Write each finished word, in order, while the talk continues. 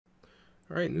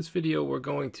Alright, in this video we're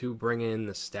going to bring in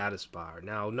the status bar.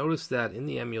 Now notice that in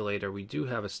the emulator we do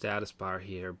have a status bar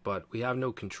here, but we have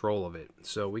no control of it.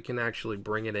 So we can actually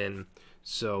bring it in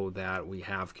so that we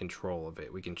have control of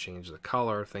it. We can change the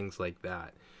color, things like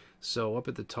that. So up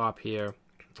at the top here,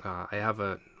 I have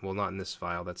a, well, not in this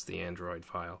file, that's the Android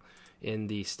file. In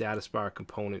the status bar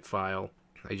component file,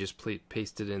 I just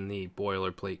pasted in the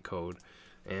boilerplate code,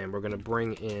 and we're going to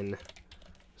bring in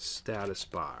status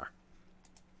bar.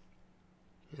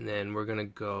 And then we're going to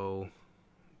go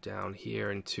down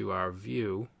here into our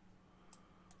view,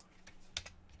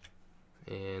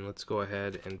 and let's go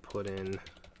ahead and put in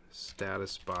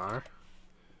status bar.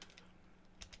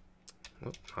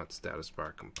 Oh, not status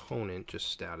bar component,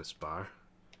 just status bar.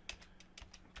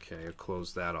 Okay, I'll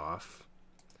close that off.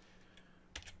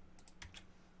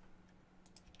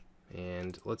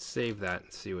 And let's save that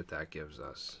and see what that gives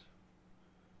us.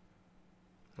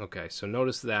 Okay, so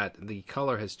notice that the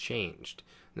color has changed.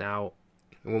 Now,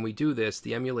 when we do this,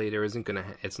 the emulator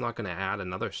it's not gonna add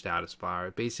another status bar.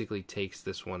 It basically takes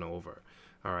this one over.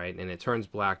 All right, and it turns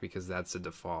black because that's the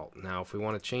default. Now, if we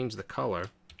want to change the color,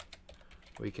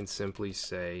 we can simply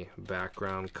say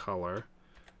background color,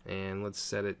 and let's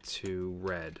set it to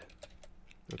red.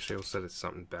 Actually, we'll set it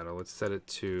something better. Let's set it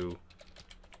to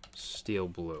steel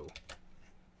blue.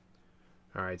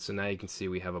 All right, so now you can see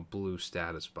we have a blue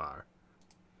status bar.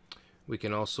 We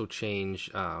can also change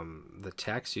the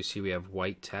text. You see we have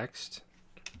white text.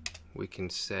 We can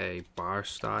say bar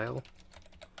style.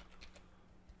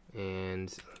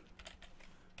 And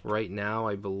right now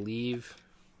I believe,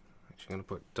 actually I'm going to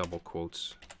put double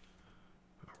quotes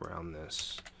around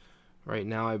this. Right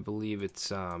now I believe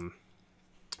it's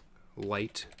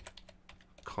light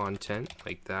content,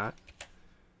 like that.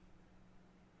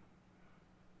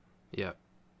 Yep.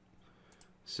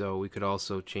 So we could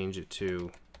also change it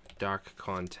to dark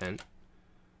content,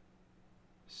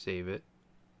 save it,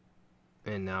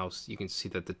 and now you can see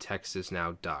that the text is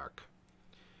now dark.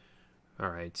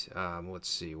 Alright, let's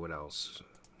see what else.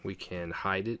 We can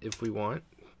hide it if we want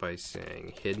by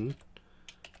saying hidden.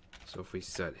 So if we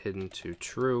set hidden to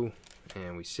true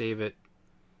and we save it,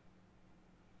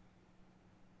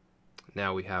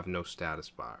 now we have no status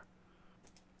bar.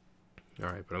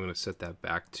 Alright, but I'm going to set that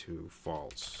back to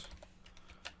false.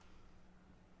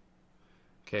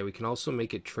 Okay, we can also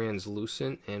make it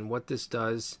translucent, and what this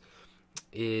does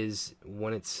is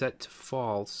when it's set to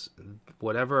false,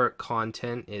 whatever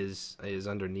content is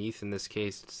underneath, in this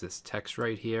case it's this text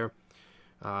right here,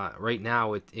 right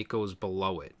now it goes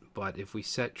below it, but if we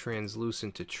set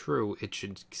translucent to true, it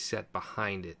should set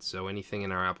behind it, so anything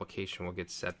in our application will get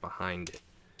set behind it.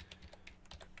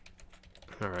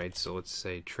 Alright, so let's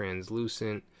say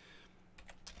translucent,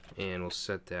 and we'll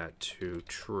set that to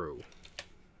true.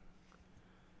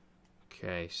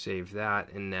 Okay, save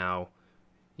that, and now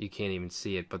you can't even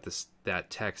see it, but that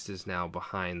text is now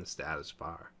behind the status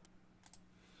bar.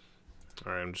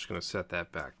 Alright, I'm just going to set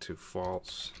that back to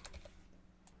false.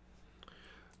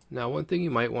 Now, one thing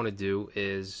you might want to do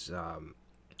is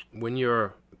when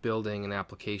you're building an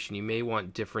application, you may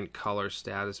want different color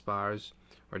status bars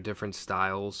or different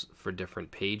styles for different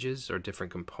pages or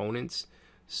different components.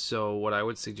 So what I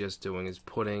would suggest doing is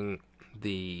putting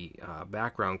the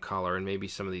background color and maybe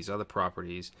some of these other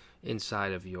properties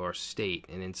inside of your state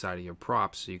and inside of your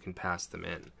props so you can pass them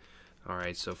in.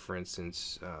 Alright, so for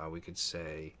instance, we could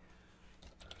say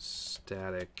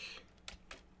static,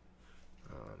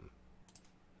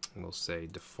 we'll say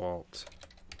default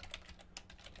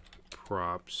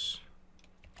props,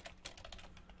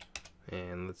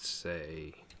 and let's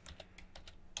say,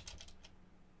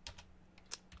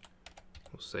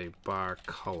 we'll say bar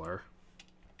color.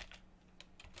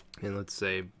 And let's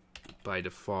say by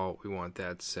default we want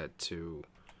that set to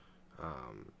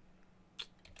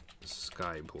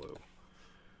sky blue.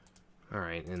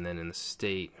 Alright, and then in the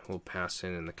state we'll pass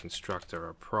in the constructor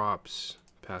our props,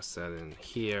 pass that in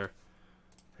here,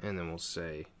 and then we'll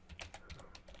say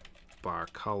bar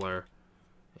color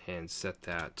and set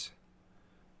that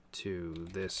to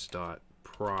this dot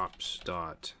props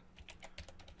dot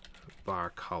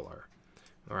bar color.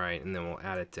 Alright, and then we'll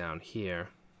add it down here.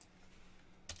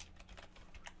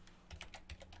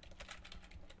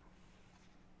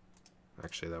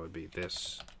 Actually, that would be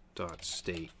this dot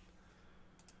state.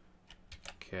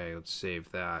 Okay, let's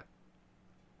save that.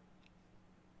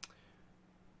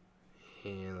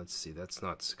 And let's see, that's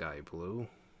not sky blue.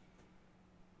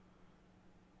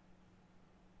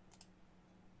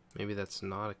 Maybe that's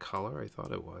not a color, I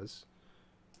thought it was.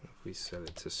 If we set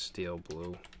it to steel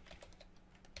blue.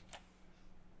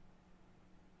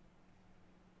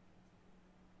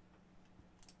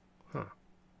 Huh.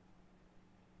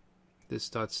 this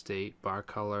dot state bar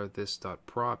color, this dot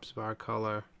props bar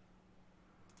color.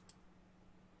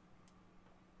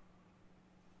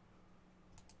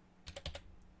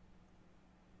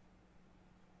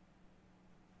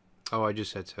 Oh, I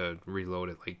just had to reload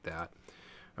it like that.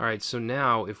 Alright, so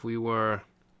now if we were,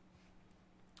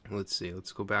 let's see,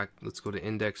 let's go back, let's go to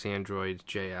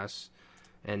index.android.js,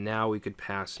 and now we could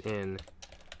pass in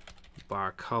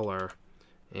bar color,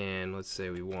 and let's say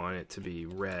we want it to be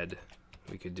red.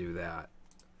 We could do that.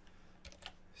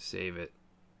 Save it.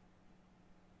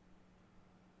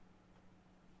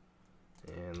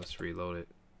 And let's reload it.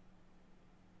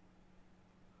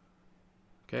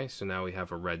 Okay, so now we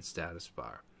have a red status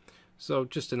bar. So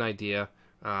just an idea,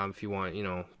 if you want,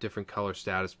 different color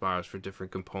status bars for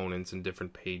different components and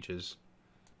different pages.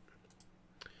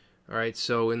 Alright,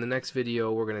 so in the next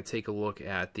video we're going to take a look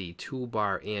at the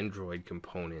ToolbarAndroid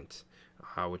component,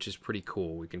 which is pretty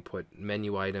cool. We can put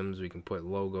menu items, we can put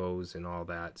logos and all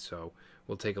that, so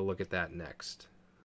we'll take a look at that next.